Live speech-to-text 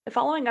The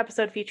following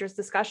episode features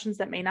discussions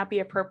that may not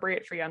be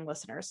appropriate for young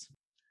listeners.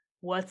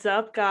 What's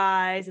up,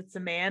 guys? It's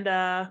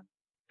Amanda.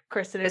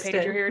 Kristen and Paige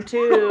are here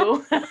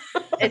too.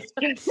 It's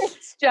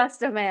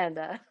just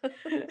Amanda.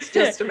 It's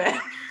just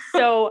Amanda.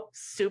 So,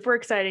 super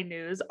exciting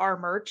news. Our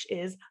merch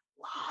is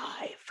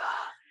live.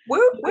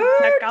 Woot, You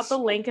can check out the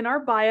link in our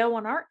bio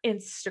on our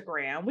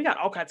Instagram. We got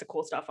all kinds of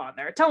cool stuff on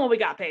there. Tell them what we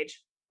got,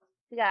 Paige.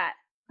 We got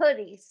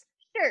hoodies,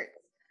 shirts,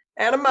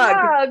 and a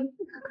mug.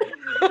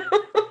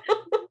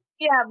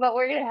 Yeah, but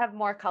we're going to have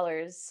more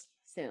colors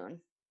soon.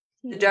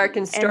 The dark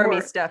and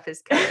stormy stuff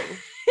is coming.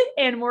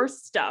 And more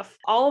stuff.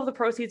 All of the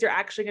proceeds are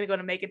actually going to go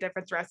to Make a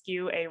Difference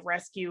Rescue, a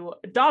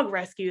dog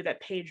rescue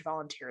that Paige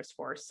volunteers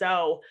for.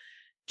 So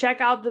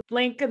check out the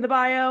link in the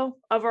bio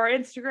of our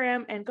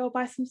Instagram and go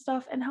buy some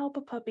stuff and help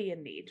a puppy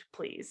in need,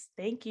 please.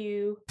 Thank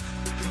you.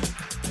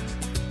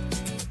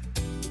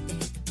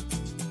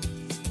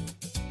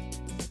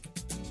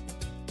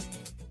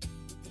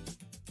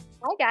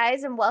 Hi,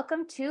 guys, and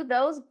welcome to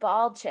Those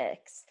Bald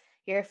Chicks,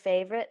 your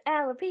favorite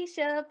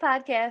alopecia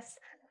podcast.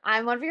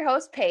 I'm one of your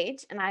hosts,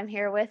 Paige, and I'm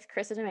here with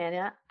Chris and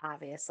Amanda,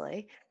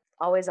 obviously.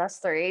 Always us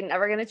three,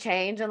 never going to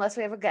change unless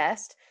we have a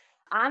guest.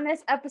 On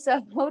this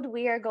episode,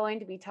 we are going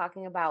to be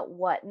talking about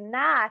what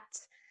not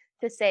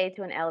to say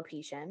to an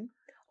alopecian.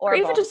 Or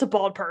even just a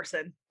bald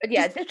person.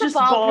 Yeah, just a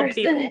bald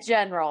person people. In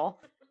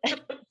general.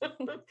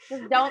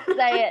 Just don't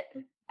say it.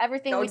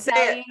 Everything we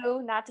tell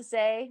you not to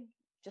say,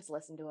 just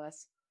listen to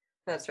us.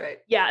 That's right.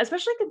 Yeah,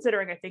 especially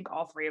considering I think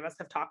all three of us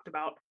have talked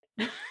about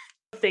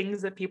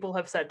things that people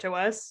have said to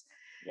us.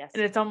 Yes.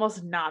 And it's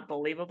almost not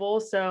believable.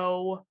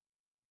 So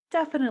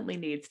definitely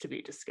needs to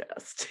be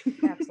discussed.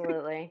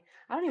 Absolutely.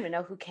 I don't even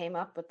know who came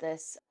up with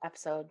this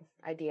episode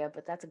idea,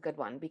 but that's a good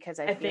one because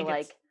I feel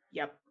like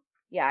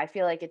I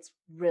feel like it's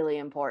really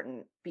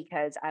important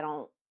because I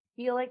don't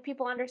feel like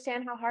people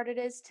understand how hard it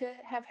is to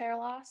have hair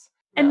loss.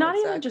 And not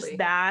even just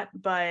that,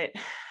 but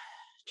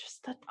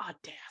just the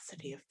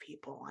audacity of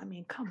people. I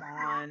mean, come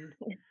on.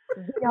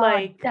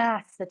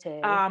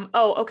 Audacity.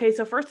 Okay.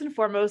 So first and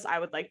foremost, I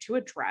would like to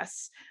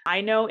address,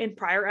 I know in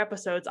prior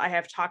episodes, I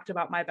have talked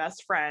about my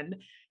best friend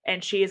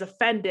and she is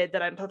offended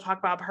that I'm talking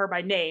about her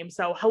by name.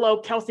 So hello,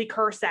 Kelsey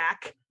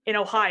Kursak in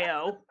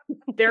Ohio.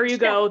 There you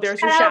go.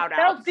 There's your shout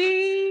out.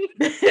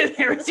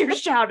 There's your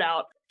shout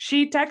out.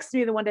 She texted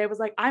me the one day, was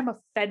like, I'm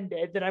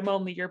offended that I'm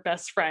only your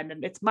best friend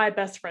and it's my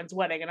best friend's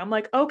wedding. And I'm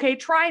like, okay,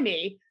 try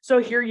me. So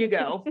here you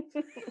go.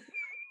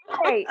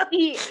 Hey,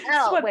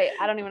 E-L. Wait,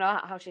 I don't even know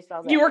how she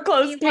spells it. You were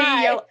close.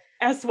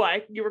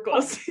 K-E-L-S-Y. You were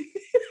close.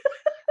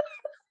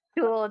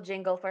 Do a little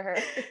jingle for her.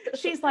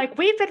 She's like,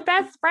 we've been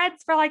best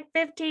friends for like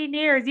 15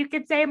 years. You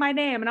can say my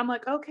name. And I'm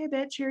like, okay,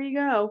 bitch, here you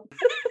go.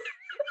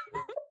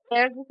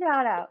 There's a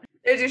shout out.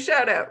 There's your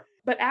shout out.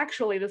 But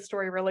actually, the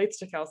story relates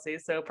to Kelsey.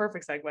 So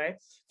perfect segue.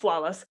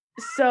 Flawless.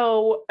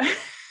 So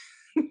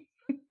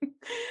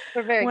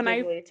we're very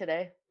giggly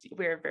today.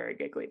 We're very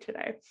giggly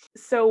today.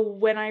 So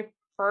when I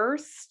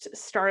first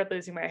started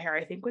losing my hair,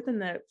 I think within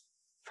the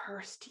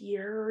first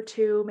year or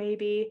two,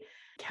 maybe,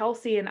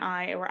 Kelsey and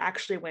I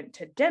went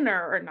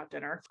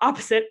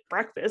to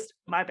breakfast,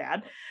 my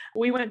bad.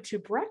 We went to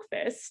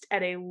breakfast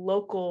at a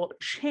local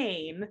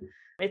chain.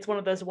 It's one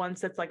of those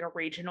ones that's like a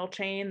regional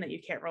chain that you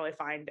can't really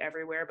find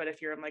everywhere. But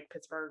if you're in like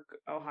Pittsburgh,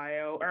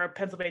 Ohio, or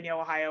Pennsylvania,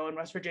 Ohio, and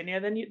West Virginia,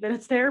 then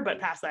it's there.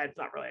 But past that, it's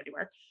not really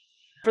anywhere.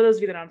 For those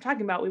of you that I'm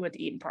talking about, we went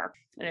to Eaton Park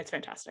and it's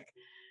fantastic.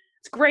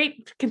 It's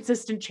great,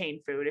 consistent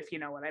chain food, if you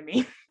know what I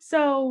mean.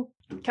 So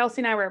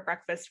Kelsey and I were at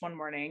breakfast one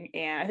morning,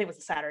 and I think it was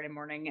a Saturday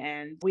morning,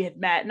 and we had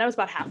met, and that was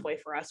about halfway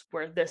for us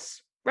where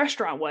this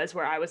restaurant was,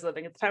 where I was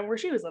living at the time, where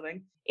she was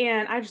living.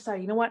 And I just thought,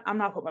 you know what? I'm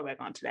not putting my wig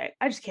on today.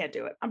 I just can't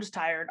do it. I'm just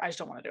tired. I just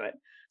don't want to do it.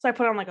 So I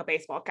put on like a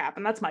baseball cap,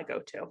 and that's my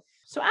go-to.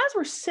 So as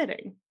we're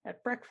sitting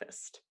at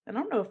breakfast, and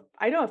I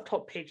know I've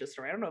told Paige this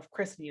story. I don't know if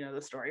Kristen, you know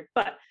the story,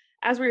 but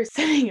as we were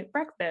sitting at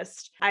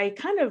breakfast, I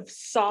kind of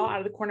saw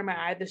out of the corner of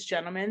my eye this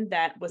gentleman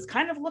that was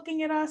kind of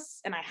looking at us,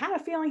 and I had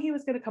a feeling he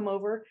was going to come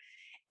over.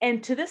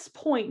 And to this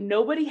point,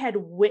 nobody had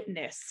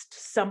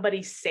witnessed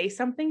somebody say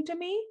something to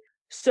me.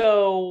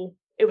 So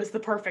it was the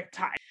perfect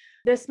time.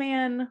 This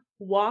man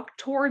walked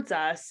towards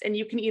us, and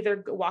you can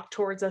either walk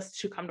towards us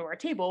to come to our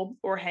table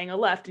or hang a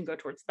left and go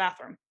towards the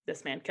bathroom.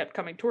 This man kept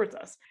coming towards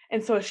us.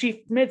 And so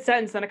she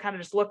mid-sentence, then I kind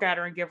of just look at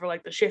her and give her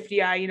like the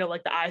shifty eye,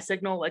 like the eye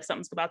signal, like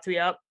something's about to be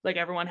up. Like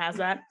everyone has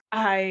that.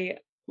 I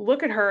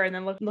look at her and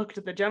then looked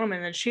at the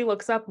gentleman, and she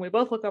looks up, and we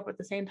both look up at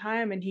the same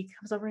time. And he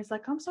comes over and he's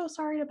like, I'm so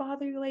sorry to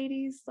bother you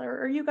ladies.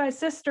 Are you guys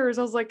sisters?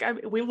 I was like,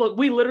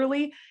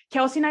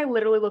 Kelsey and I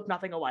literally look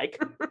nothing alike.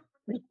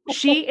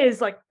 She is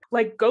like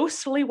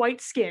ghostly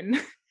white skin,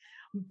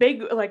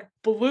 big, like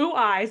blue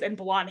eyes and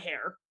blonde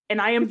hair.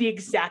 And I am the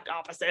exact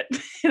opposite.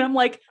 And I'm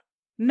like,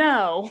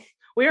 no,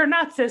 we are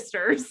not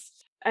sisters.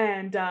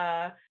 And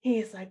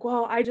he's like,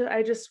 well, I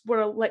just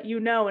want to let you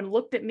know, and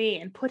looked at me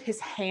and put his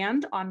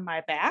hand on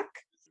my back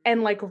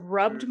and like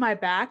rubbed my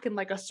back in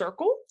like a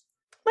circle.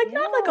 Like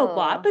not like a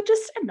lot, Yeah. but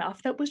just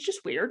enough that was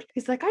just weird.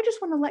 He's like, I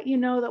just want to let you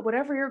know that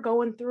whatever you're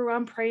going through,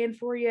 I'm praying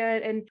for you.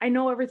 And I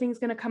know everything's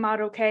going to come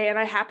out okay. And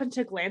I happened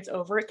to glance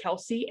over at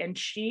Kelsey and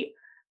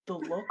the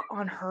look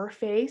on her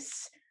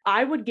face,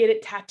 I would get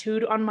it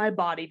tattooed on my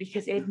body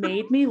because it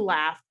made me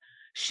laugh.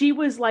 She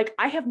was like,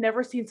 I have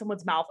never seen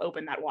someone's mouth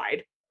open that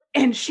wide.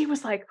 And she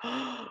was like,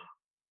 oh.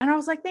 And I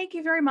was like, thank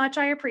you very much.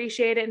 I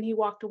appreciate it. And he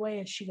walked away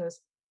and she goes,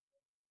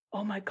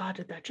 oh my God,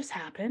 did that just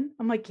happen?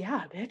 I'm like,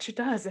 yeah, bitch, it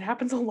does. It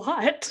happens a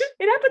lot.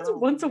 It happens Oh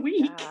once a my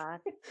week. God.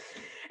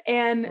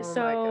 And Oh my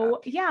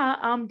so,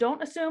 yeah,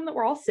 don't assume that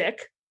we're all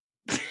sick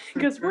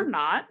because we're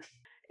not.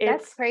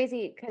 That's It's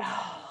crazy because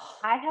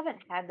I haven't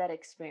had that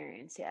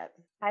experience yet.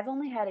 I've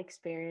only had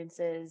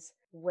experiences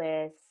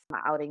with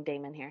I'm outing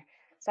Damon here.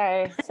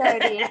 Sorry,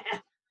 D.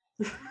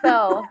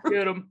 So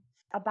Get 'em.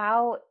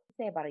 about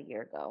a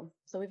year ago.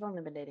 So we've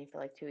only been dating for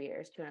like 2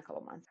 years, 2 and a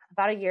couple months.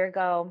 About a year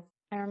ago,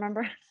 I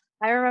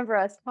remember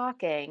us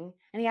talking,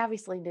 and he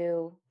obviously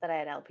knew that I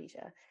had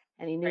alopecia,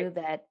 and he knew Right.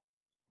 that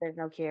there's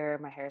no cure,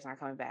 my hair's not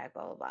coming back,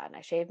 blah blah blah. And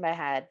I shaved my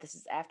head. This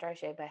is after I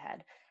shaved my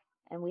head.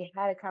 And we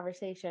had a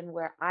conversation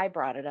where I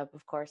brought it up,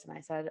 of course, and I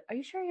said, are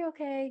you sure you're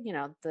okay? You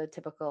know, the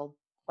typical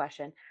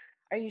question.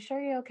 Are you sure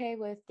you're okay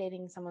with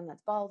dating someone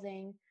that's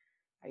balding?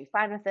 Are you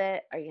fine with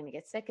it? Are you going to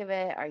get sick of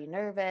it? Are you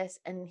nervous?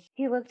 And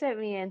he looked at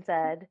me and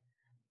said,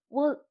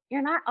 well,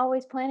 you're not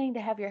always planning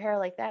to have your hair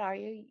like that, are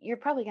you? You're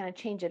probably going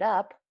to change it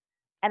up.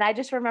 And I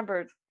just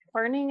remember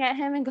turning at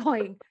him and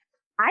going,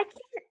 I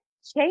can't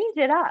change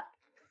it up.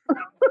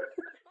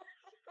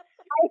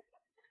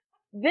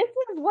 This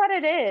is what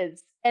it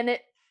is. And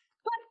it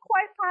could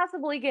quite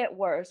possibly get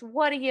worse.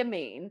 What do you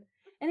mean?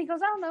 And he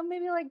goes, I don't know,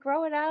 maybe like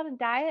grow it out and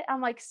dye it.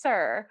 I'm like,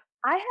 sir,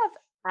 I have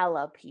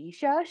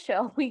alopecia.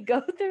 Shall we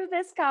go through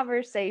this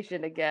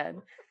conversation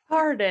again?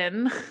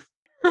 Pardon.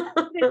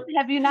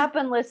 Have you not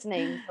been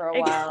listening for a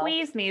while?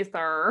 Excuse me,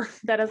 sir.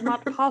 That is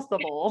not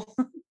possible.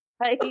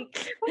 Like,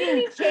 what do you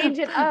mean change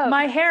it up?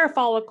 My hair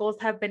follicles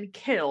have been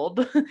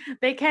killed.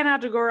 They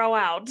cannot grow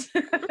out.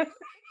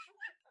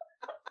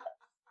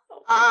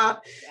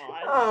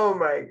 Oh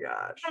my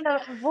gosh. I don't know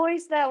what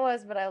voice that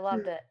was, but I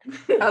loved it.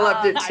 I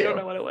loved it I don't too.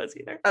 know what it was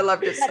either. I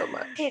loved it But so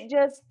much. it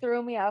just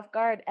threw me off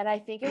guard. And I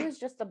think it was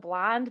just a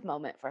blonde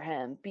moment for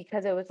him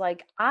because it was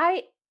like,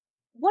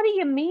 what do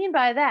you mean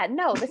by that?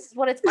 No, this is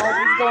what it's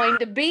always going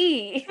to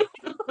be.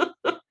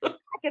 I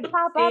could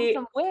pop up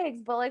some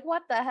wigs, but like,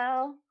 what the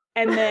hell?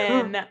 And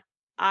then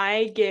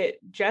I get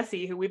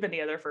Jesse, who we've been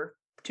together for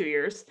 2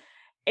 years,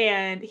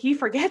 and he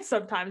forgets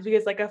sometimes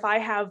because like if I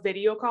have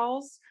video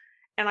calls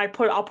and I'll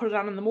put it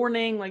on in the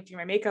morning, like do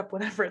my makeup,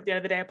 whatever, at the end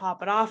of the day I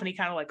pop it off and he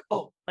kind of like,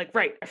 oh, like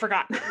right, I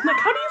forgot. I'm like,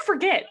 how do you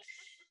forget?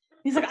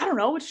 He's like, I don't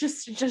know, it's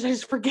just I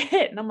just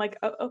forget. And I'm like,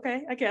 oh,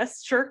 okay, I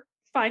guess, sure,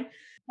 fine.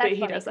 That's But he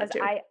funny does that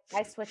because too.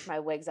 I switch my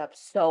wigs up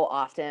so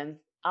often.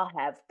 I'll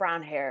have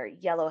brown hair,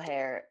 yellow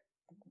hair,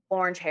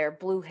 orange hair,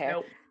 blue hair.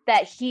 Nope.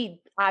 That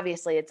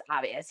it's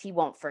obvious he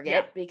won't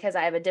forget because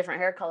I have a different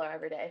hair color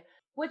every day.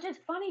 Which is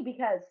funny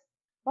because,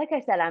 like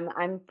I said,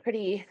 I'm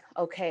pretty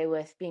okay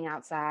with being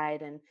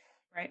outside and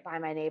Right. by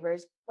my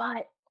neighbors,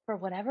 but for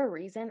whatever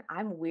reason,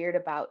 I'm weird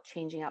about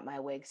changing up my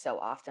wig so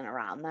often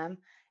around them.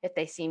 If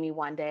they see me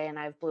one day and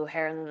I have blue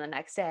hair and then the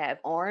next day I have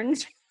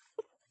orange.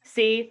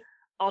 See,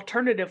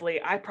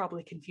 alternatively, I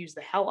probably confuse the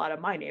hell out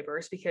of my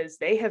neighbors because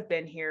they have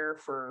been here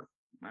for,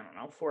 I don't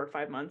know, 4 or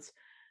 5 months.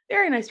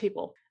 Very nice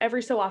people.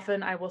 Every so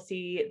often, I will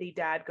see the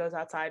dad goes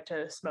outside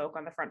to smoke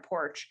on the front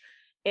porch.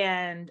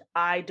 And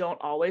I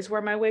don't always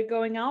wear my wig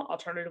going out.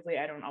 Alternatively,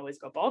 I don't always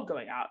go bald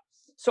going out.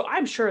 So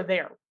I'm sure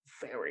they're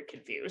very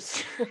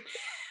confused.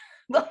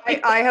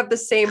 I have the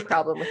same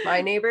problem with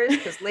my neighbors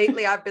because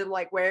lately I've been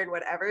like wearing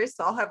whatever.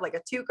 So I'll have like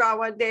a toque on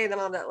one day, then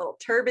I'll have that little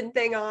turban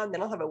thing on,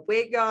 then I'll have a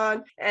wig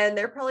on. And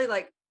they're probably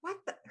like,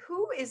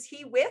 who is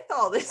he with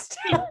all this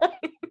time?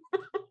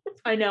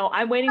 I know.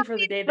 I'm waiting for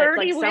the day that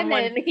like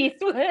someone he's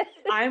with.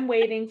 I'm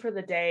waiting for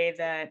the day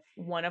that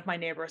one of my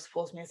neighbors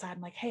pulls me aside.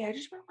 I'm like, hey, I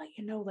just want to let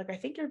you know, like, I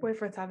think your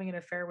boyfriend's having an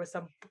affair with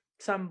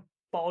some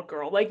bald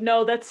girl. Like,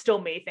 no, that's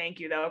still me. Thank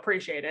you, though.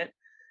 Appreciate it.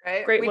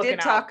 Right. Great We looking did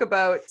out. talk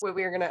about when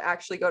we were going to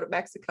actually go to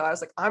Mexico. I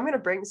was like, I'm going to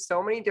bring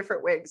so many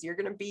different wigs. You're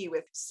going to be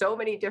with so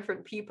many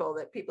different people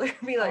that people are going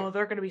to be like, oh,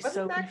 they're going to be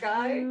so that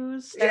guy?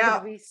 confused. They're Yeah.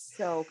 gonna be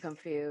so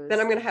confused. Then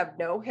I'm going to have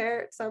no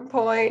hair at some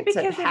point. Because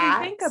and if you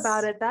think hats.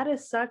 about it, that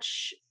is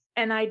such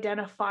an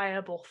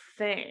identifiable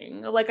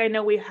thing. Like I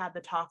know we had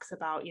the talks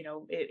about, you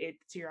know,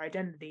 it's your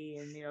identity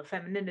and, you know,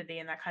 femininity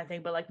and that kind of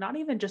thing, but like not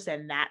even just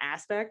in that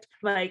aspect.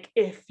 Like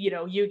if, you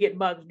know, you get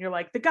mugged and you're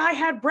like, the guy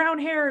had brown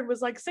hair and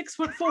was like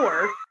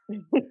 6'4",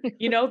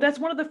 you know, that's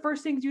one of the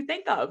first things you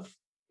think of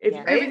if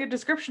you're giving a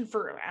description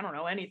for, I don't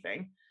know,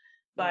 anything.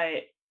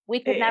 But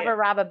we could never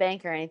rob a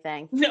bank or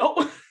anything. No.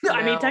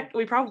 I mean,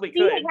 we probably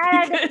could.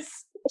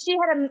 She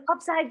had an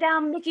upside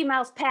down Mickey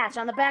Mouse patch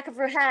on the back of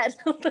her head.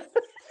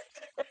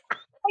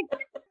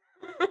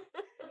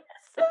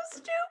 So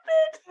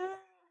stupid.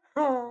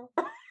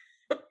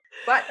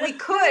 But we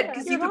could,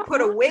 because you could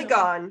put a wig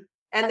on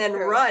and then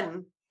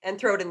run and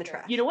throw it in the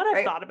trash. You know what I've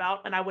right? thought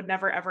about, and I would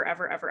never, ever,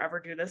 ever, ever, ever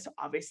do this,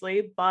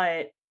 obviously,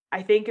 but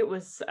I think it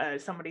was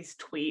somebody's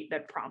tweet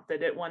that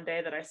prompted it one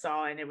day that I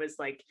saw, and it was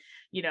like,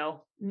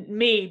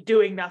 me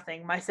doing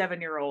nothing, my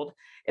 7-year-old.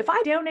 If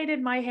I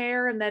donated my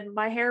hair and then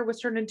my hair was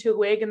turned into a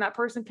wig and that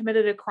person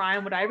committed a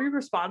crime, would I be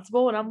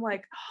responsible? And I'm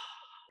like,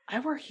 I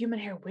wear human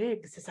hair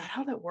wigs. Is that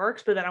how that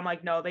works? But then I'm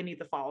like, no, they need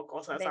the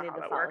follicles. So that's not how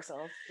that works.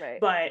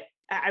 Right. But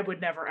I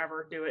would never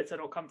ever do it, so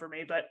don't come for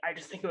me. But I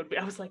just think it would be.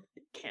 I was like,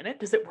 can it?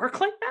 Does it work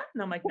like that?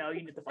 And I'm like, no,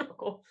 you need the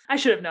follicle. I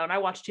should have known. I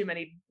watched too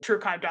many true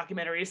crime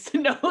documentaries to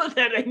know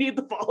that I need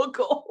the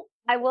follicle.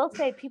 I will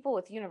say, people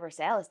with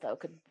universalis though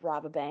could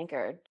rob a bank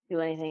or do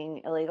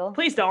anything illegal.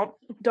 Please don't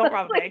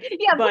rob a bank.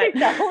 Yeah, but please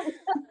don't.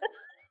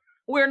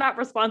 We're not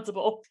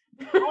responsible.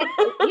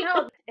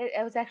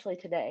 It was actually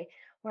today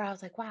where I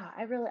was like, wow,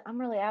 I'm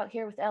really out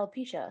here with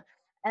alopecia.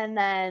 And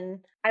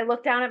then I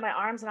looked down at my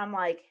arms and I'm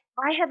like,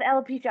 I have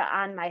alopecia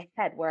on my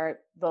head, where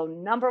the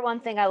number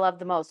one thing I loved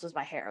the most was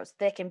my hair. It was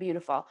thick and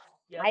beautiful.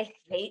 Yep. I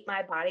hate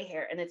my body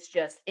hair, and it's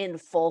just in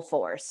full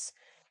force.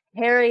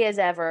 Hairy as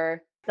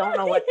ever. Don't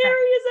know what hairy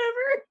as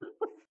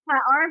ever.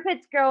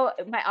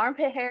 My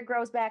armpit hair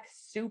grows back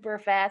super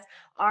fast.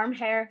 Arm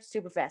hair,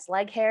 super fast.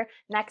 Leg hair,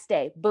 next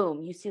day,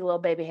 boom, you see little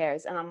baby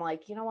hairs. And I'm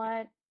like, you know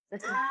what?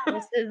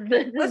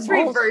 Let's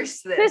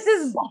reverse this. This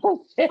is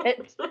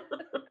bullshit.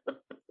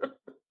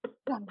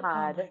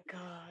 God. Oh my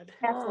God.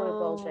 Absolute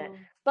bullshit.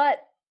 But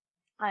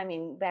I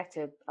mean, back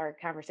to our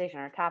conversation,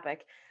 our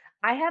topic.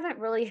 I haven't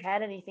really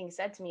had anything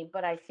said to me,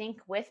 but I think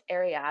with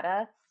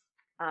areata,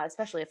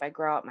 especially if I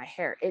grow out my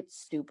hair,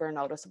 it's super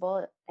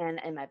noticeable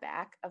and in my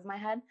back of my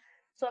head.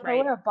 So if I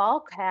wear a ball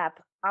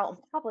cap out in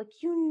public,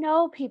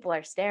 people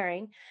are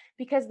staring,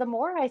 because the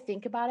more I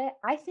think about it,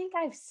 I think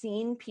I've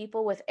seen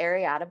people with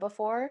areata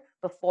before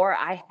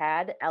I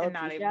had alopecia. And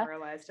not even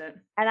realized it.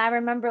 And I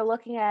remember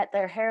looking at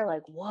their hair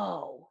like,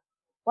 whoa,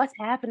 what's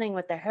happening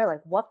with their hair?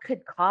 Like, what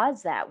could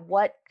cause that?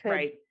 What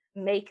could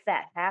make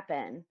that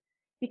happen?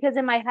 Because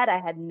in my head, I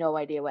had no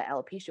idea what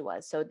alopecia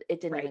was. So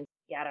it didn't even,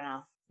 I don't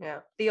know.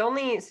 Yeah. The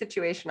only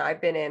situation I've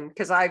been in,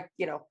 because I've,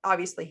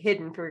 obviously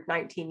hidden for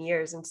 19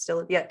 years and still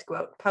have yet to go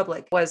out in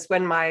public, was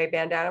when my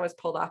bandana was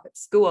pulled off at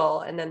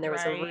school. And then there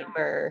was a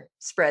rumor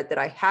spread that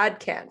I had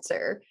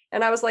cancer.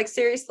 And I was like,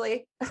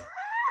 seriously?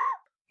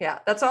 Yeah,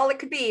 that's all it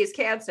could be, is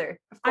cancer.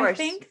 Of course. I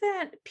think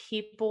that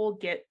people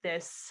get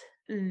this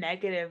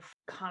negative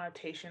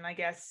connotation, I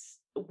guess,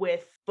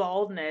 with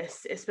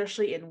baldness,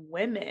 especially in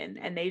women,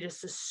 and they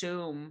just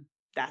assume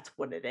that's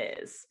what it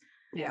is.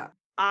 Yeah.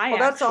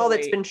 That's all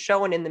that's been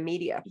shown in the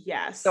media.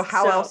 Yes. So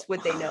how else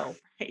would they know?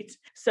 Right.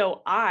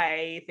 So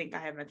I think I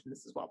have mentioned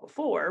this as well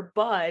before,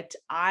 but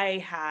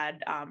I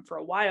had for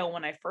a while,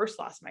 when I first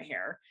lost my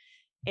hair,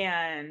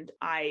 and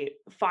I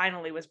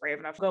finally was brave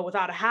enough to go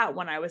without a hat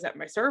when I was at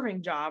my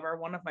serving job, or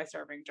one of my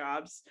serving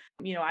jobs.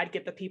 I'd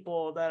get the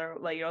people that are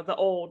like, the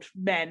old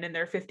men in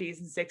their 50s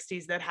and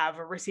 60s that have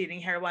a receding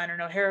hairline or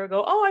no hair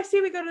go, oh, I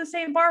see we go to the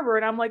same barber.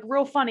 And I'm like,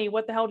 real funny.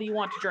 What the hell do you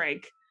want to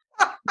drink?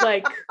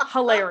 Like,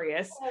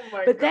 hilarious.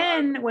 But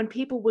then when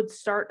people would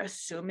start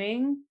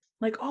assuming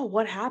like, oh,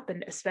 what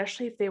happened,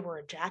 especially if they were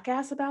a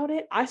jackass about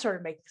it, I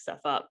started making stuff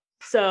up.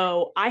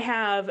 So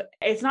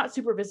it's not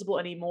super visible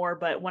anymore,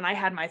 but when I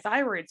had my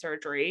thyroid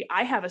surgery,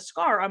 I have a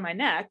scar on my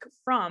neck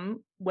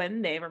from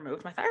when they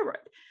removed my thyroid.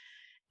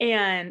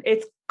 And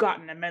it's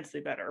gotten immensely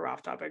better,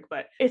 off topic,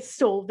 but it's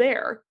still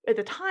there. At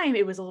the time,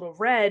 it was a little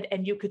red,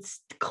 and you could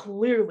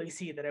clearly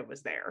see that it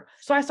was there.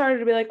 So I started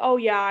to be like, oh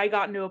yeah, I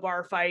got into a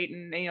bar fight,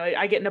 and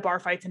I get into bar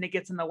fights and it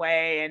gets in the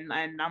way. And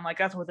I'm like,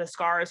 that's what the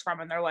scar is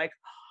from. And they're like,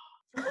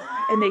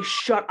 and they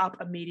shut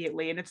up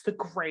immediately. And it's the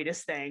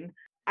greatest thing.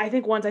 I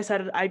think once I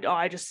said it,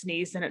 I just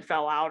sneezed and it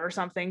fell out or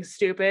something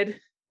stupid.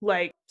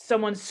 Like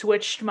someone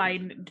switched my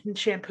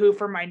shampoo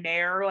for my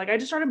Nair. Like I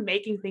just started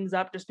making things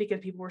up just because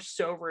people were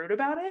so rude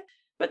about it.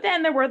 But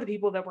then there were the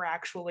people that were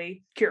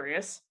actually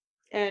curious,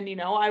 and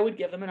I would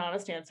give them an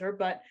honest answer.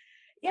 But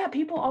yeah,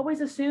 people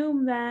always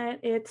assume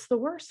that it's the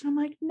worst. I'm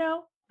like,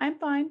 no, I'm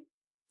fine.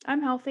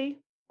 I'm healthy.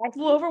 I'm a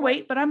little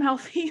overweight, but I'm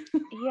healthy.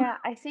 Yeah,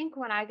 I think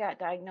when I got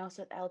diagnosed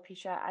with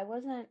alopecia, I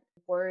wasn't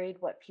worried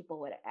what people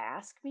would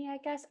ask me, I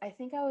guess. I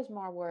think I was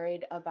more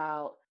worried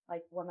about,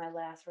 like, when my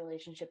last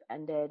relationship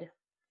ended,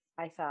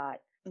 I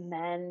thought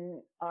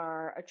men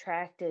are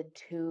attracted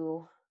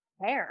to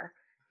hair.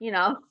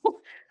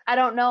 I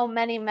don't know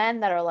many men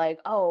that are like,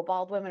 oh,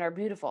 bald women are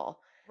beautiful.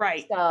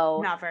 Right.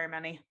 So not very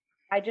many.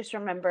 I just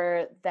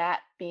remember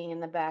that being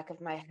in the back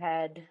of my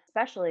head,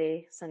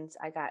 especially since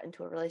I got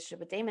into a relationship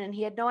with Damon and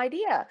he had no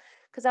idea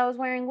because I was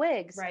wearing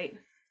wigs. Right.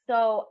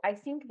 So I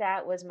think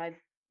that was my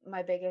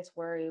biggest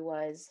worry,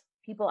 was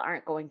people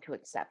aren't going to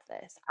accept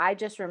this. I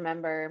just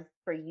remember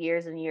for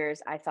years and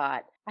years, I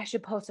thought I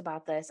should post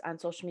about this on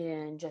social media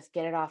and just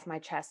get it off my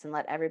chest and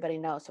let everybody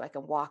know so I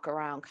can walk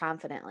around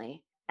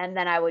confidently. And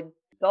then I would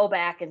go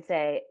back and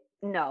say,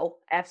 no,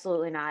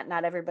 absolutely not.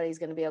 Not everybody's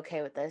going to be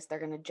okay with this. They're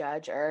going to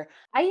judge. Or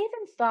I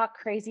even thought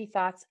crazy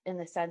thoughts in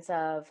the sense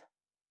of,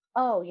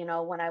 oh,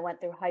 when I went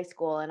through high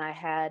school and I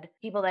had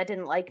people that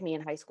didn't like me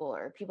in high school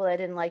or people that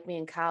didn't like me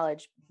in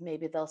college,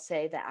 maybe they'll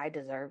say that I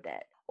deserved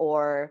it.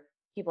 Or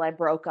people I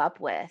broke up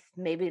with,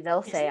 maybe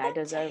they'll say Isn't I that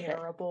deserved it.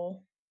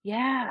 terrible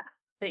Yeah.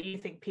 that you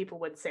think people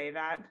would say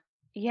that?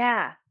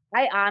 Yeah.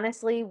 I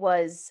honestly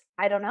was,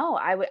 I don't know.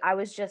 I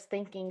was just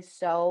thinking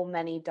so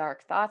many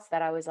dark thoughts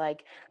that I was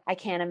like, I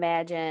can't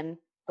imagine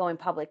going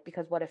public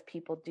because what if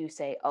people do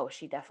say, oh,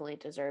 she definitely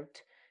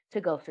deserved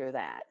to go through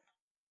that.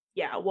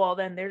 Yeah, well,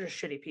 then they're just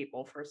shitty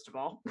people, first of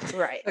all.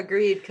 Right.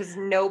 Agreed, because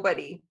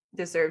nobody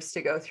deserves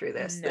to go through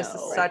this. This is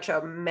No. such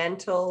a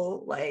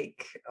mental,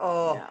 like,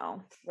 oh,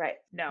 No, Right.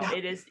 no, Yeah.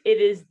 it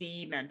is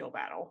the mental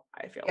battle.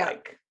 I feel Yeah.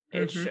 like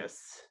it's Mhm.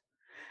 just,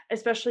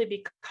 especially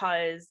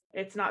because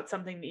it's not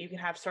something that you can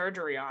have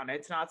surgery on.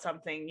 It's not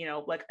something,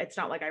 like it's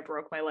not like I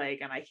broke my leg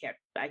and I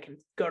can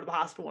go to the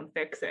hospital and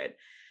fix it.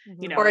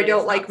 Mhm. Or I It is don't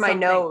not like my something-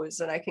 nose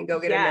and I can go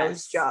get a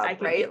nose Yes, I job,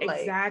 can right? Like,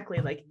 exactly,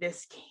 like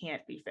this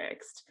can't be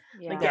fixed.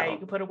 Like, Yeah. yeah, you No.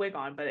 can put a wig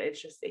on, but it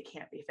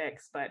can't be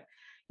fixed. But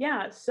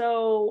yeah,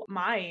 so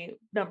my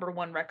number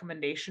one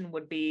recommendation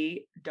would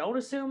be don't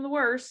assume the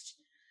worst.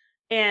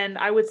 And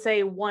I would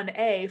say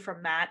 1A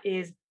from that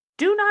is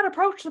do not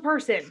approach the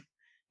person.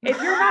 If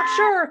you're not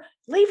sure,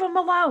 leave them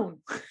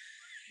alone.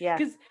 Yeah.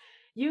 Because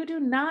you do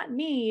not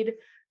need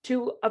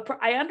to.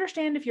 I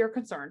understand if you're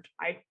concerned.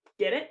 I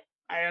get it.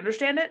 I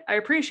understand it. I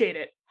appreciate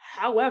it.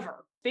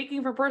 However,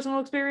 speaking from personal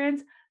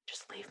experience,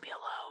 just leave me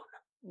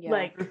alone. Yeah.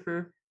 Like,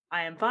 Mhm.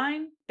 I am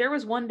fine. There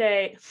was one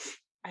day,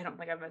 I don't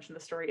think I've mentioned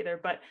the story either,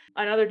 but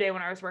another day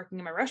when I was working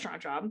in my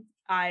restaurant job,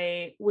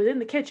 I was in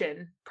the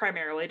kitchen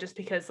primarily just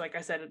because, like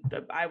I said,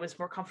 I was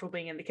more comfortable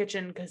being in the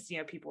kitchen because,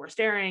 people were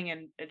staring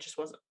and it just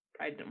wasn't,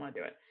 I didn't want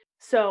to do it.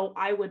 So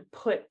I would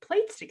put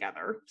plates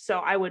together. So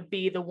I would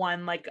be the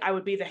one, like, I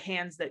would be the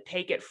hands that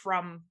take it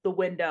from the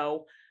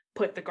window,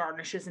 put the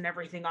garnishes and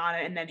everything on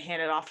it, and then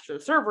hand it off to the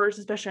servers,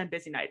 especially on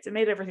busy nights. It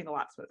made everything a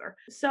lot smoother.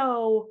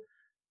 So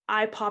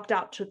I popped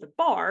out to the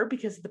bar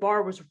because the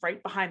bar was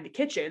right behind the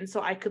kitchen.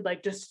 So I could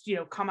like just,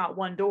 come out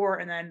one door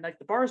and then like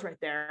the bar's right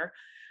there.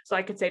 So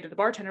I could say to the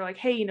bartender, like,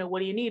 hey, what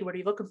do you need? What are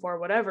you looking for?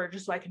 Whatever,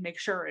 just so I can make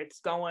sure it's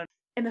going.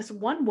 And this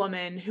one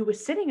woman who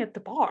was sitting at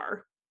the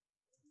bar,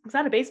 because I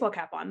had a baseball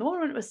cap on, the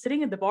woman who was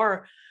sitting at the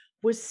bar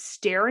was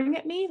staring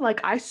at me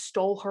like I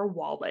stole her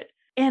wallet.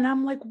 And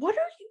I'm like, what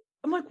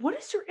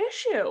is your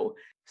issue?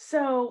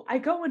 So I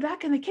go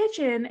back in the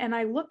kitchen and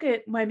I look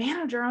at my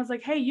manager. I was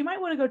like, hey, you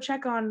might want to go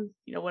check on,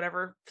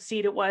 whatever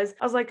seat it was.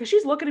 I was like, because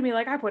she's looking at me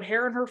like I put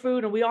hair in her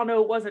food and we all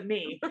know it wasn't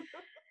me.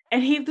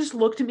 And he just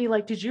looked at me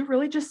like, did you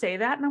really just say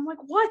that? And I'm like,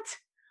 what?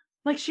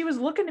 Like she was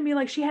looking at me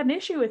like she had an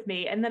issue with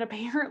me. And then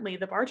apparently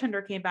the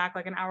bartender came back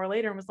like an hour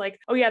later and was like,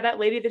 oh yeah, that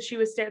lady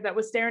that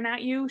was staring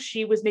at you,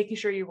 she was making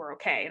sure you were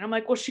okay. And I'm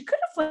like, well, she could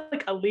have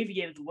like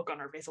alleviated the look on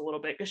her face a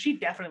little bit because she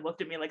definitely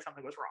looked at me like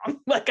something was wrong.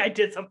 Like I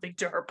did something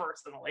to her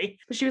personally.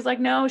 But she was like,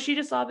 no, she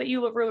just saw that you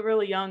look really,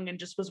 really young and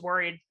just was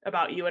worried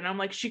about you. And I'm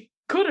like, she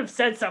could have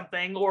said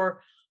something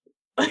or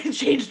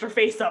changed her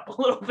face up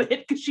a little bit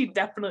because she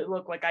definitely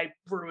looked like I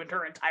ruined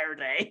her entire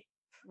day.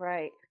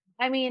 Right.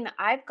 I mean,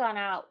 I've gone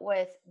out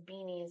with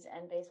beanies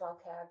and baseball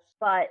caps,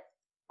 but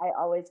I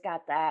always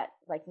got that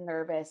like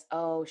nervous,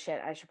 oh shit,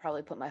 I should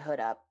probably put my hood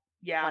up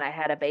Yeah. when I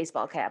had a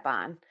baseball cap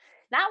on.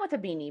 Not with a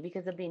beanie,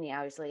 because the beanie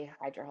obviously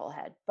hides your whole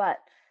head, but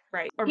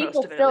Right. Or people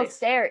most of it, at still least.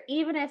 stare,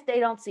 even if they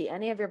don't see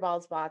any of your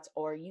bald spots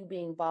or you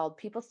being bald,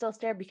 people still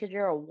stare because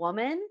you're a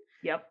woman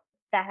Yep.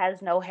 that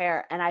has no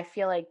hair. And I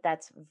feel like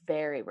that's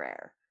very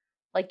rare.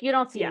 Like you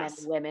don't see many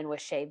Yes. women with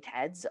shaved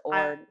heads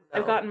I've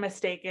No. gotten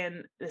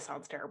mistaken. This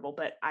sounds terrible,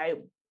 but I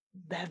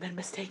have been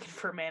mistaken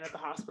for a man at the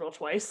hospital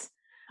twice.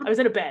 I was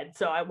in a bed,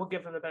 so I will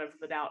give him the benefit of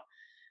the doubt.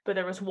 But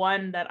there was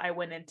one that I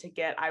went in to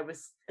get. I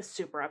was a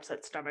super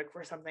upset stomach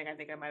for something. I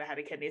think I might have had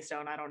a kidney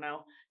stone. I don't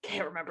know.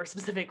 Can't remember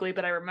specifically,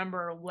 but I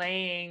remember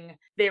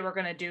they were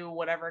going to do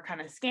whatever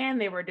kind of scan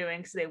they were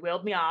doing. So they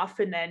wheeled me off.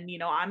 And then,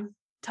 I'm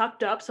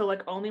tucked up. So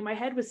like only my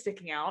head was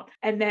sticking out.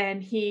 And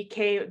then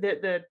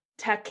the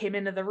tech came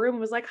into the room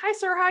and was like, hi,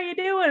 sir, how you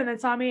doing? And then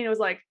saw me and it was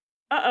like,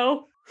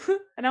 uh-oh.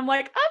 And I'm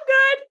like, I'm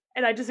good.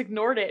 And I just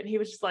ignored it. And he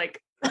was just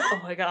like, oh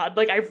my God,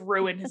 like I've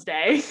ruined his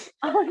day.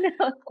 Oh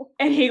no.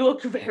 And he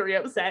looked very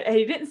upset and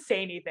he didn't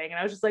say anything. And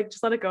I was just like,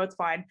 just let it go. It's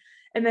fine.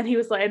 And then he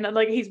was like, and then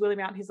like he's wheeling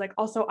me out and he's like,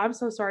 also, I'm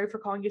so sorry for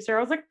calling you sir.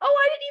 I was like, oh,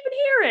 I didn't even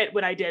hear it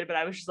when I did. But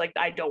I was just like,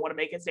 I don't want to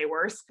make his day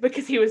worse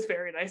because he was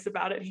very nice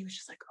about it. And he was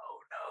just like, oh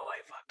no,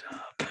 I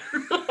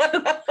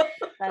fucked up.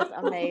 That's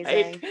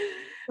amazing.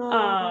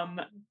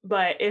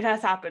 But it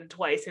has happened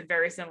twice in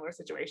very similar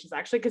situations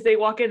actually, because they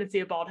walk in and see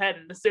a bald head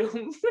and assume, and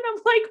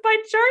I'm like, my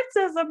chart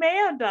says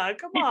Amanda,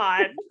 come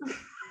on.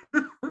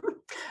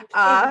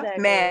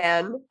 Exactly.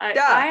 Man.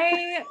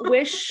 I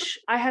wish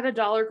I had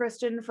 $1,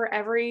 Kristen, for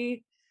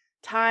every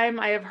time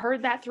I have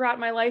heard that throughout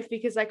my life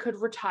because I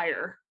could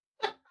retire.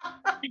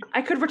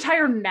 I could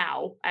retire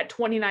now at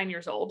 29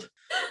 years old.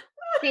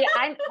 See,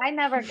 I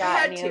never You got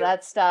had any to. of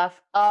that stuff.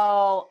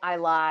 Oh, I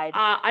lied.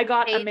 I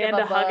got Page of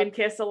Amanda a hug and book.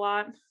 kiss a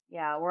lot.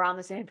 Yeah, we're on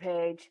the same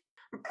page.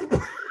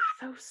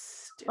 So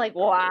stupid. Like,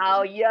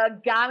 wow, you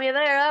got me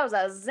there. That was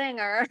a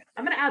zinger.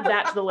 I'm gonna add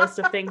that to the list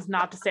of things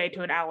not to say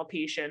to an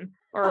alopecian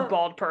or a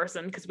bald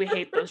person because we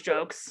hate those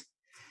jokes.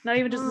 Not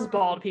even just as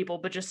bald people,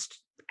 but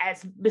just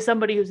as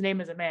somebody whose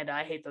name is Amanda,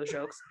 I hate those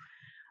jokes.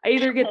 I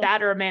either get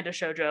that or Amanda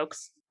Show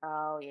jokes.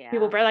 Oh yeah.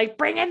 People are like,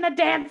 bring in the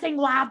dancing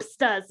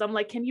lobsters. I'm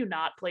like, can you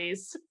not,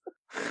 please?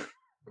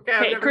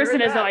 Okay, Hey,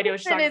 Kristen has no idea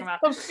what she's talking Kristen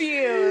is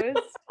about.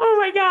 confused. Oh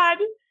my god.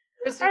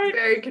 Kristen's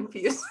very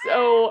confused.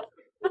 So,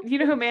 you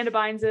know who Amanda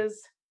Bynes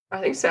is? I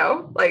think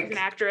so. She's Like an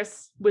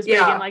actress. Was big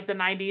in like the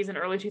 90s and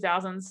early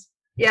 2000s.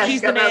 yeah,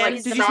 She's got the that, man.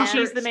 like, Did you see soccer-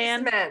 She's the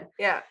Man?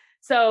 Yeah.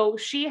 So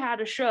she had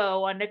a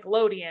show on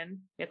Nickelodeon.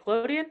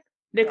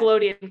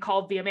 Nickelodeon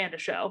called The Amanda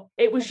Show.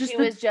 It was just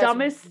the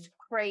dumbest,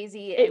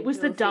 crazy. It was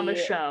the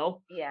dumbest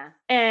show. Yeah.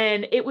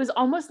 And it was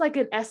almost like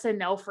an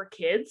SNL for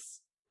kids.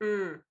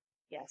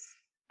 Yes.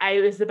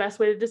 Is the best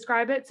way to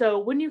describe it. So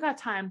when you got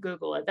time,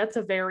 Google it. That's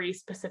a very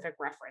specific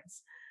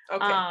reference.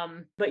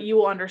 Okay. But you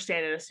will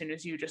understand it as soon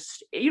as you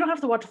don't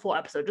have to watch a full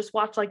episode. Just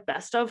watch like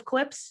best of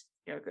clips.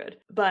 You're good.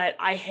 But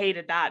I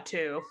hated that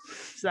too.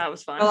 So that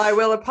was fun. Well, I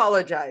will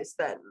apologize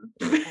then.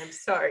 I'm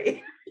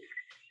sorry.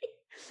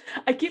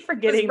 I keep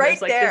forgetting right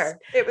there's like there.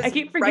 this. I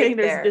keep forgetting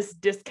there's this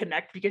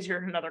disconnect because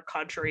you're in another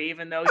country,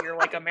 even though you're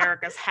like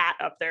America's hat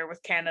up there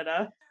with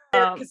Canada.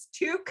 America's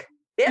toque.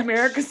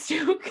 America's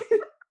toque.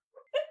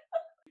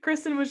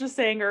 Kristen was just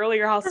saying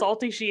earlier how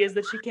salty she is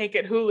that she can't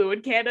get Hulu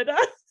in Canada.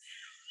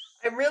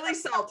 I'm really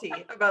salty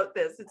about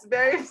this. It's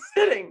very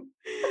upsetting.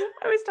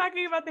 I was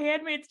talking about The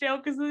Handmaid's Tale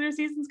because the new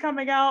season's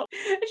coming out.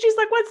 And she's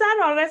like, what's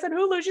that on? And I said,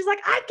 Hulu. She's like,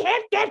 I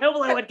can't get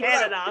Hulu in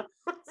Canada.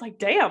 It's like,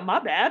 damn, my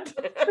bad.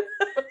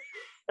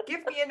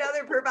 Give me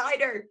another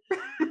provider.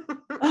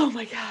 Oh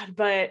my God.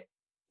 But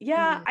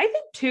yeah, I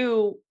think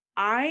too,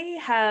 I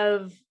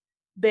have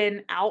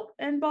been out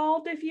and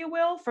bald, if you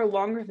will, for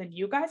longer than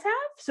you guys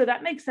have. So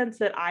that makes sense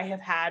that I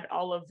have had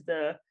all of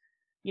the,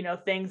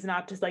 things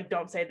not just like,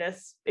 don't say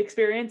this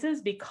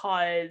experiences,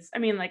 because I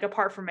mean, like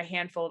apart from a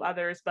handful of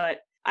others, but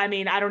I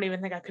mean, I don't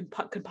even think I could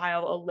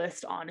compile a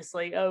list,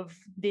 honestly, of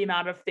the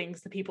amount of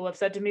things that people have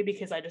said to me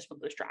because I just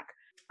would lose track.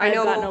 I've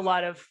gotten a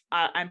lot of,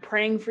 I'm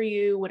praying for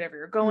you, whatever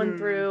you're going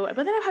through.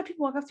 But then I've had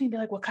people walk up to me and be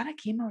like, what kind of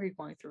chemo are you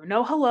going through?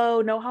 No,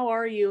 hello, no, how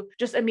are you?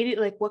 Just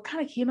immediately like, what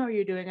kind of chemo are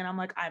you doing? And I'm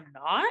like, I'm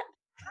not.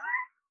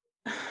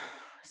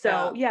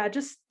 So yeah,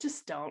 just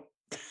don't.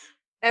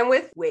 And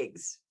with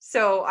wigs.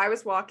 So I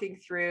was walking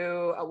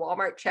through a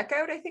Walmart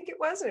checkout, I think it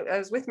was. I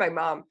was with my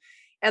mom.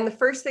 And the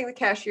first thing the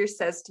cashier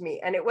says to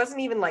me, and it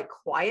wasn't even like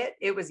quiet,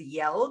 it was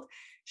yelled.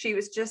 She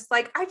was just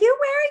like, are you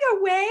wearing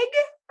a wig?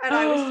 And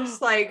I was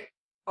just like,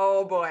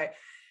 oh boy.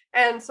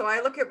 And so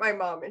I look at my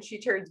mom and she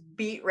turns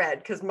beet red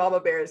because Mama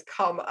Bear has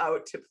come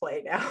out to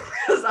play now.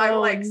 Because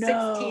I'm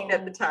 16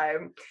 at the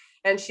time.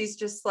 And she's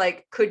just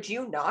like, could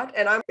you not?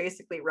 And I'm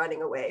basically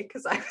running away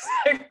because I was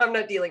like, I'm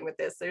not dealing with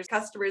this. There's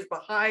customers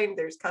behind,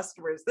 there's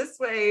customers this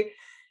way.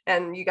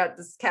 And you got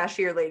this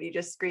cashier lady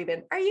just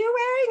screaming, are you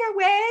wearing a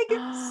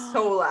wig?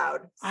 So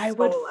loud. I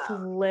would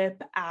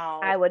flip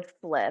out. I would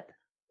flip.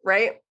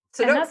 Right?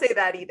 So don't say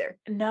that either.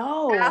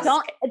 No. Ask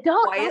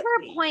don't quietly.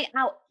 ever point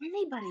out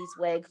anybody's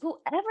wig,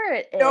 whoever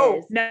it is.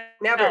 No,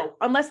 never. No.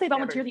 Unless they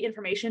volunteer the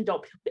information,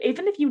 don't.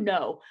 Even if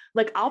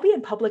like I'll be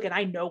in public and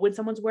I know when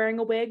someone's wearing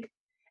a wig.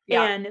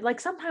 Yeah. And like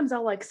sometimes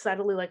I'll like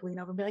subtly like lean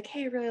over and be like,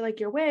 hey, I really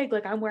like your wig.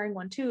 Like I'm wearing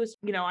one too. So,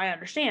 I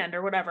understand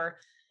or whatever.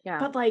 Yeah.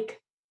 But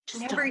like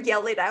just never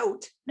yell it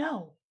out.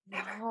 No.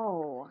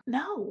 Never.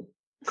 No.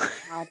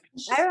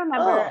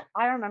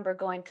 I remember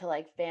going to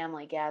like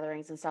family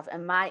gatherings and stuff,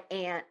 and my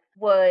aunt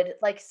would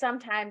like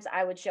sometimes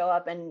I would show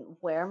up and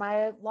wear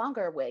my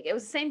longer wig. It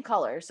was the same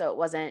color, so it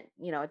wasn't,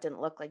 it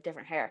didn't look like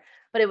different hair,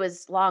 but it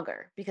was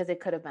longer because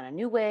it could have been a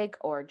new wig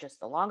or just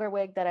the longer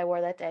wig that I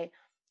wore that day.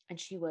 And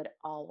she would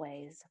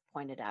always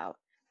point it out.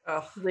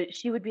 Oh.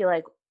 She would be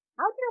like,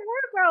 how'd your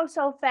hair grow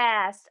so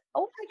fast?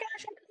 Oh my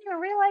gosh, I didn't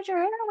even realize your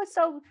hair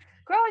was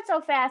growing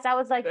so fast. I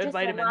was like, just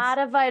vitamins. A lot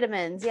of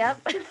vitamins.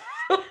 Yep.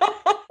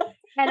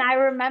 And I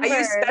remember I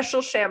use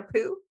special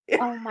shampoo.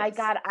 Oh my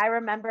God. I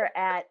remember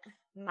at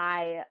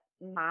my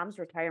mom's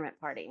retirement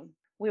party,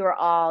 we were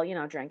all,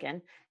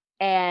 drinking,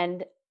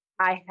 and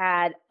I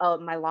had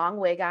my long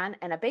wig on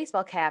and a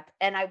baseball cap,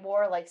 and I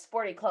wore like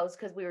sporty clothes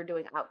because we were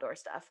doing outdoor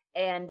stuff.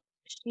 And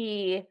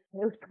it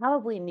was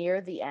probably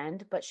near the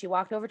end, but she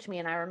walked over to me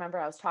and I remember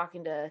I was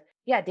talking to,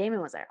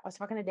 Damon was there. I was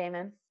talking to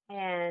Damon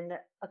and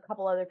a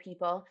couple other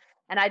people.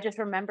 And I just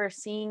remember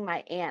seeing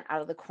my aunt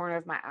out of the corner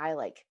of my eye,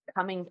 like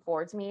coming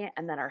towards me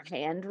and then her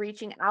hand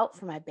reaching out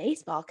for my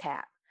baseball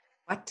cap.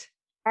 What?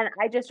 And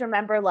I just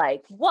remember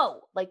like,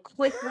 whoa, like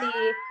quickly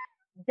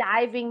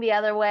diving the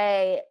other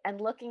way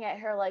and looking at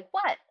her like,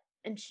 what?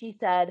 And she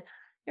said,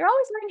 you're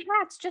always wearing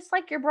hats just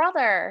like your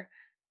brother.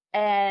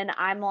 And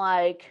I'm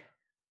like,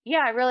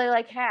 yeah, I really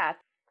like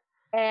hats.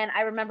 And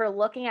I remember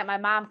looking at my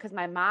mom because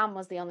my mom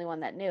was the only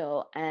one that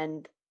knew.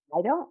 And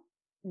I don't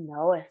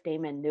know if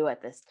Damon knew at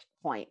this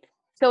point.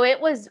 So it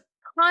was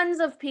tons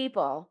of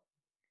people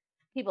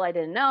I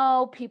didn't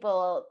know,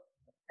 people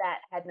that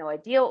had no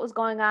idea what was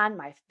going on,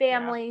 my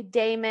family,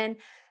 Damon.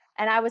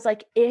 And I was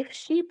like, if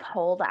she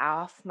pulled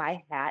off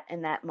my hat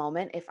in that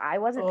moment, if I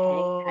wasn't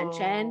paying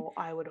attention,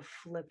 I would have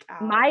flipped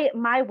out.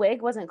 my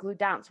wig wasn't glued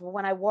down. So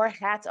when I wore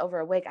hats over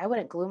a wig, I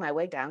wouldn't glue my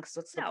wig down because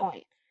what's the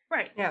point?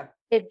 Right. Yeah.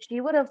 If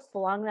she would have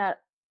flung that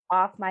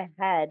off my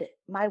head,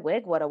 my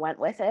wig would have went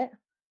with it.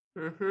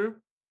 Mm-hmm.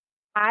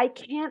 I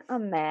can't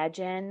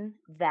imagine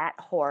that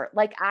horror.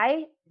 Like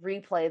I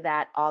replay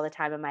that all the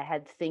time in my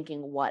head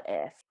thinking, what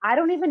if? I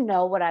don't even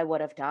know what I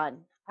would have done.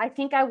 I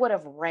think I would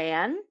have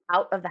ran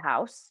out of the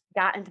house,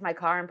 got into my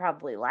car and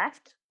probably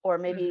left, or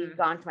maybe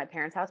gone to my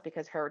parents' house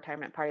because her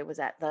retirement party was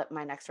at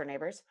my next door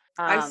neighbors.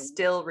 I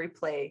still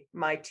replay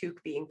my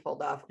toque being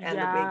pulled off and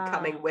the wig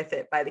coming with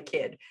it by the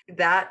kid.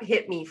 That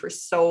hit me for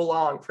so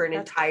long, for an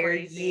entire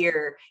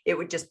year. It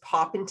would just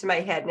pop into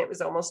my head, and it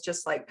was almost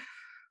just like,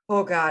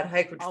 oh God,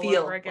 I could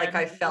feel like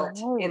I felt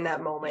in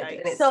that moment.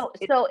 And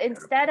so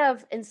instead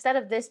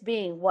of this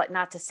being what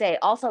not to say,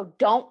 also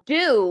don't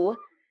do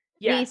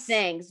these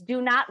things.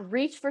 Do not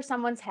reach for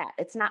someone's hat.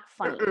 It's not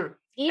funny.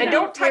 And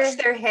don't touch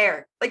their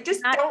hair. Like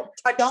just don't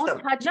touch them.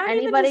 Don't touch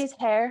anybody's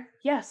hair.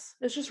 Yes,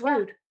 it's just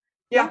rude.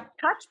 Yeah. Don't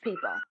touch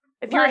people.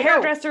 If you're a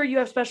hairdresser, you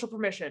have special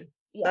permission.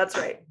 Yeah. That's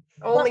right.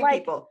 Only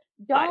people.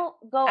 Don't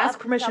go ask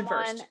up permission to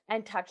someone first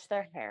and touch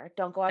their hair.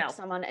 Don't go up to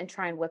someone and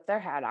try and whip their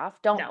hat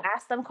off. Don't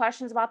ask them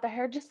questions about their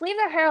hair. Just leave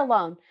their hair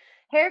alone.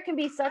 Hair can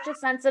be such a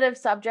sensitive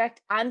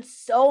subject on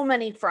so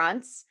many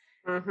fronts.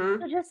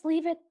 So just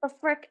leave it the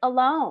frick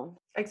alone.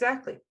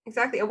 Exactly.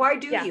 And why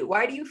do you?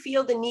 Why do you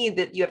feel the need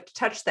that you have to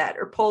touch that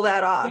or pull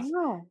that off?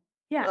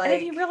 Yeah. And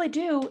if you really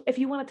do, if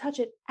you want to touch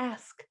it,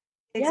 ask.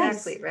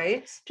 Exactly.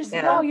 Right. Just,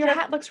 oh, your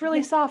hat looks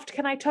really soft.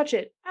 Can I touch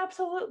it?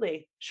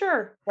 Absolutely.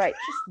 Sure. Right.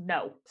 Just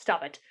no,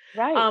 stop it.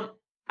 Right.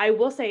 I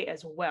will say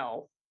as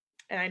well,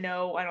 and I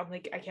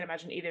can't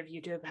imagine either of you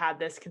to have had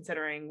this,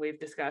 considering we've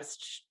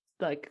discussed,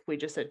 like we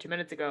just said 2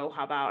 minutes ago,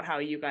 about how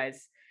you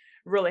guys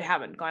really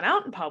haven't gone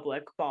out in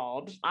public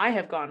bald. I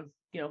have gone,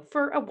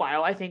 for a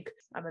while. I think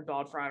I've been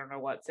bald for, I don't know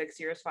what, 6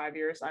 years, 5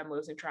 years. I'm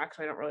losing track,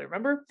 so I don't really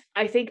remember.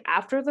 I think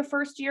after the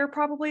first year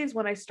probably is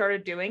when I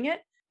started doing it.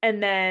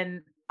 And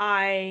then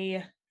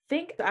I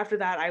think after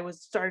that, I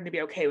was starting to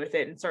be okay with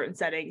it in certain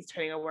settings,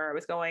 depending on where I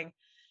was going.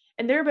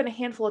 And there have been a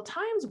handful of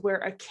times where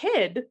a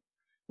kid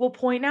will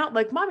point out,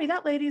 like, Mommy,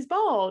 that lady's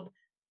bald.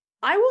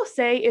 I will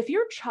say, if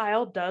your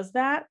child does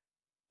that,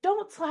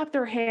 don't slap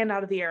their hand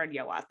out of the air and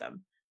yell at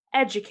them.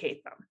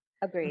 Educate them.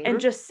 Agreed. And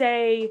just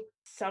say,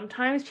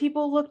 sometimes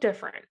people look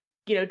different.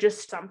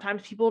 Just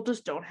sometimes people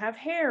just don't have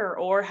hair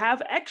or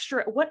have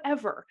extra,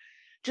 whatever.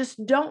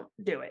 Just don't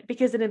do it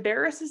because it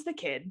embarrasses the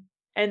kid.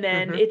 And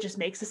then it just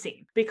makes a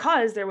scene.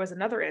 Because there was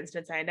another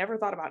instance, I never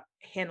thought about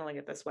handling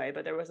it this way,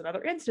 but there was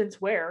another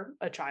instance where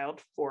a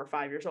child, 4 or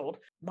 5 years old,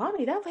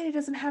 Mommy, that lady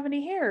doesn't have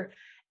any hair.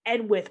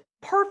 And with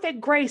perfect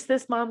grace,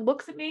 this mom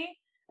looks at me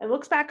and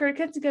looks back at her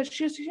kids and goes,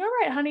 you're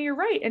right, honey, you're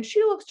right. And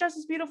she looks just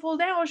as beautiful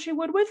now as she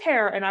would with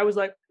hair. And I was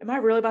like, am I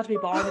really about to be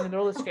bald in the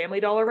middle of this Family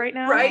Dollar right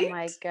now? Right. Oh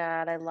my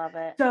God, I love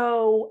it.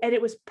 So, and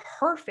it was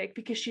perfect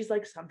because she's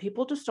like, some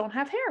people just don't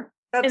have hair.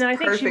 That's and then I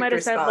think she might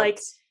have response.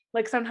 said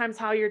like sometimes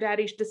how your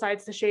daddy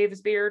decides to shave his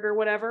beard or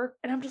whatever.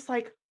 And I'm just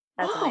like,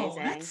 that's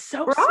amazing. That's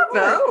so bravo.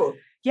 smart.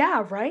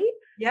 Yeah, right?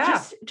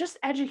 Yeah. Just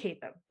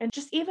educate them. And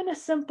just even a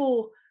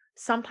simple,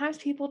 sometimes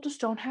people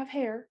just don't have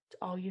hair. It's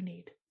all you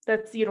need.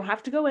 You don't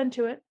have to go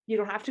into it.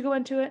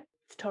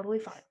 It's totally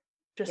fine.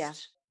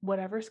 Just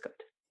whatever's good.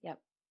 Yep.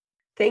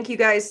 Thank you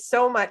guys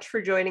so much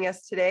for joining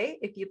us today.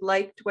 If you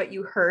liked what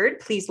you heard,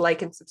 please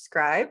like and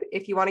subscribe.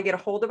 If you want to get a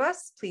hold of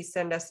us, please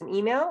send us an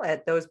email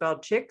at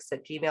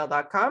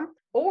thosebaldchicks@gmail.com,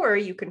 or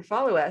you can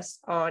follow us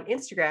on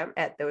Instagram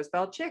at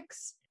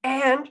thosebaldchicks.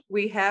 And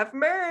we have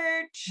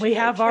merch. We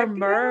have our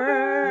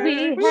merch.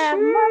 We have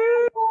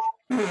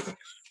merch.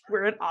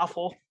 We're an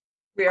awful.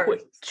 We are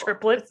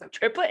triplet. It's not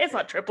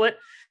triplet.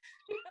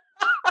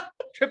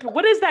 Triplet.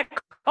 What is that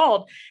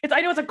called?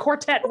 I know it's a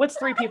quartet. What's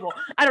 3 people?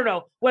 I don't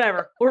know.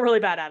 Whatever. We're really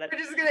bad at it. We're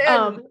just gonna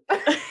end.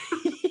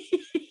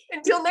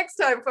 Until next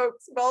time,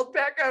 folks. Bald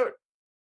back out.